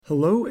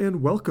Hello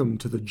and welcome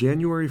to the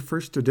January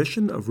 1st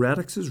edition of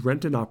Radix's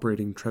Rent and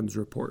Operating Trends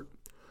Report.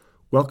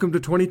 Welcome to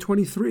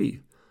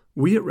 2023.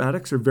 We at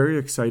Radix are very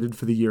excited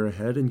for the year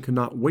ahead and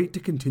cannot wait to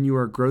continue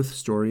our growth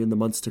story in the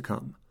months to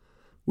come.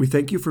 We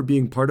thank you for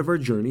being part of our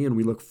journey, and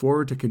we look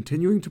forward to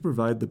continuing to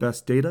provide the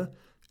best data,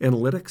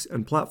 analytics,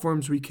 and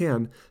platforms we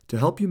can to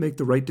help you make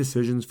the right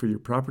decisions for your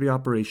property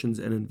operations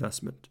and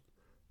investment.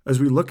 As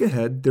we look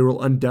ahead, there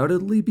will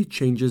undoubtedly be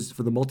changes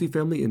for the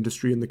multifamily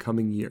industry in the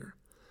coming year.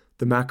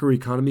 The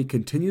macroeconomy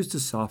continues to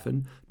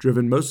soften,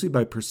 driven mostly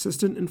by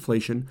persistent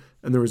inflation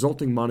and the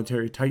resulting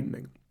monetary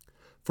tightening.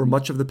 For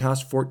much of the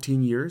past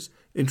 14 years,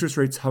 interest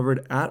rates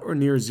hovered at or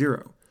near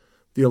zero.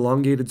 The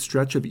elongated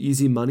stretch of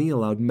easy money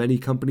allowed many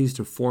companies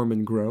to form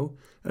and grow,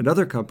 and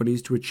other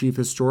companies to achieve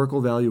historical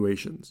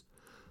valuations.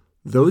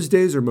 Those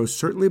days are most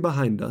certainly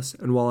behind us,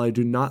 and while I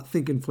do not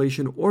think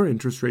inflation or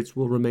interest rates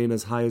will remain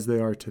as high as they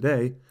are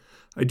today,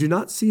 I do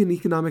not see an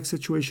economic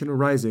situation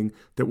arising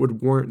that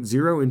would warrant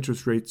zero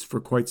interest rates for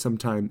quite some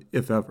time,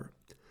 if ever.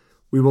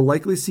 We will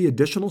likely see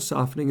additional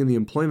softening in the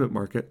employment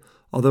market,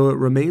 although it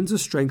remains a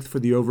strength for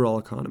the overall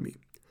economy.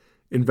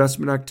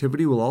 Investment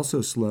activity will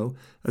also slow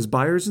as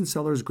buyers and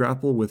sellers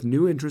grapple with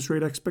new interest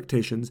rate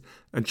expectations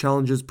and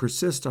challenges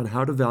persist on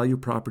how to value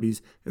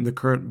properties in the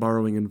current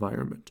borrowing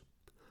environment.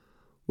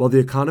 While the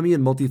economy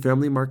and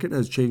multifamily market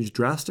has changed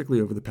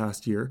drastically over the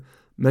past year,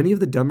 many of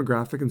the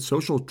demographic and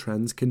social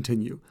trends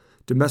continue,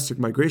 domestic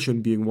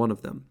migration being one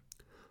of them.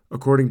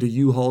 According to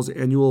U-Haul's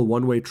annual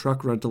one-way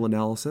truck rental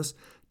analysis,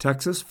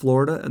 Texas,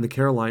 Florida, and the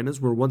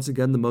Carolinas were once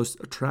again the most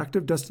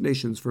attractive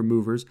destinations for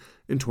movers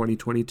in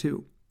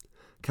 2022.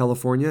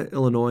 California,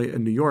 Illinois,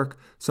 and New York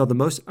saw the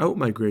most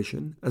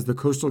outmigration as the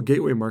coastal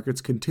gateway markets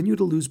continue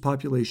to lose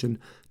population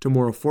to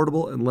more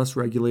affordable and less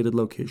regulated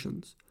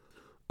locations.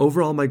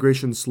 Overall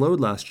migration slowed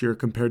last year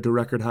compared to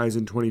record highs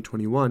in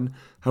 2021,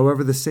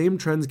 however the same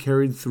trends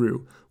carried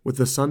through, with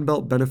the Sun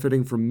Belt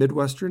benefiting from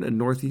Midwestern and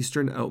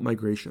Northeastern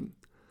outmigration.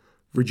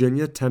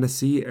 Virginia,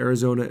 Tennessee,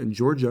 Arizona, and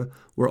Georgia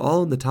were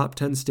all in the top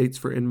 10 states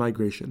for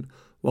in-migration,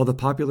 while the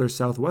popular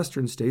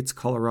southwestern states,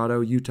 Colorado,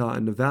 Utah,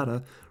 and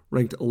Nevada,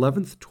 ranked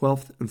 11th,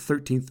 12th, and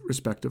 13th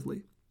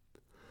respectively.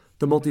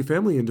 The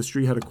multifamily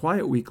industry had a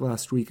quiet week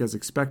last week as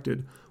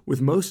expected,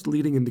 with most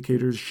leading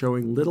indicators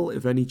showing little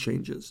if any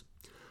changes.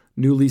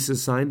 New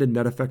leases signed and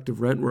net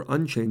effective rent were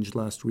unchanged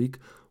last week,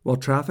 while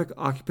traffic,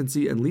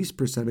 occupancy, and lease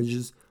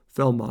percentages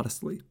fell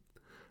modestly.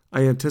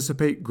 I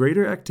anticipate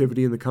greater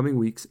activity in the coming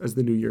weeks as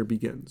the new year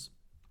begins.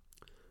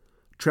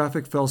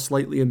 Traffic fell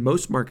slightly in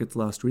most markets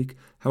last week,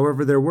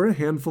 however there were a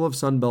handful of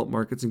Sun Belt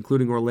markets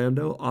including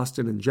Orlando,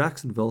 Austin, and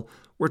Jacksonville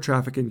where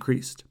traffic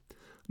increased.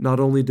 Not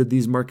only did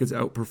these markets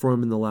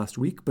outperform in the last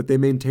week, but they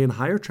maintain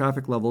higher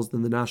traffic levels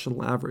than the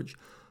national average,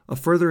 a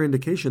further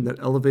indication that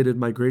elevated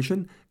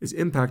migration is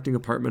impacting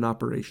apartment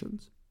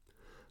operations.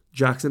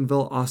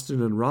 Jacksonville,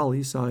 Austin, and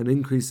Raleigh saw an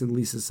increase in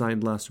leases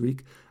signed last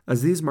week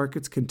as these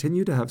markets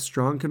continue to have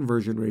strong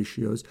conversion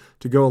ratios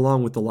to go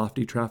along with the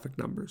lofty traffic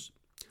numbers.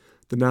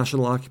 The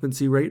national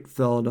occupancy rate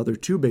fell another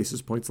 2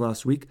 basis points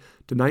last week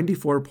to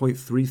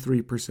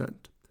 94.33%.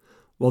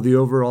 While the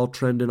overall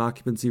trend in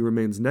occupancy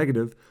remains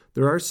negative,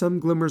 there are some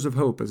glimmers of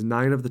hope as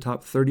 9 of the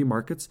top 30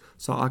 markets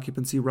saw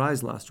occupancy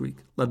rise last week,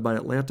 led by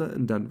Atlanta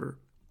and Denver.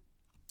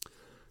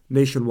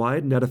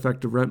 Nationwide, net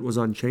effective rent was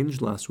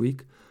unchanged last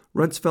week.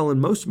 Rents fell in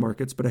most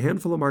markets, but a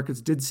handful of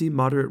markets did see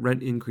moderate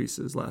rent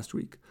increases last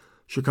week.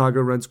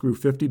 Chicago rents grew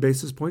 50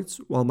 basis points,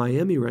 while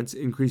Miami rents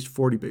increased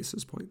 40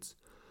 basis points.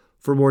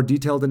 For more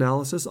detailed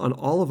analysis on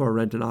all of our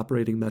rent and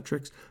operating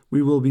metrics,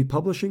 we will be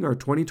publishing our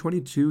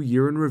 2022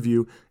 year in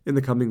review in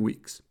the coming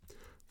weeks.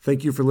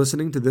 Thank you for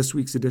listening to this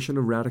week's edition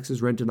of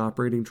Radix's Rent and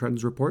Operating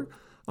Trends Report.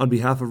 On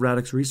behalf of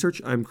Radix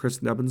Research, I'm Chris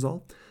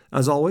Nebenzal.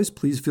 As always,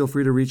 please feel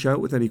free to reach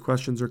out with any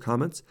questions or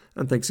comments,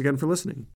 and thanks again for listening.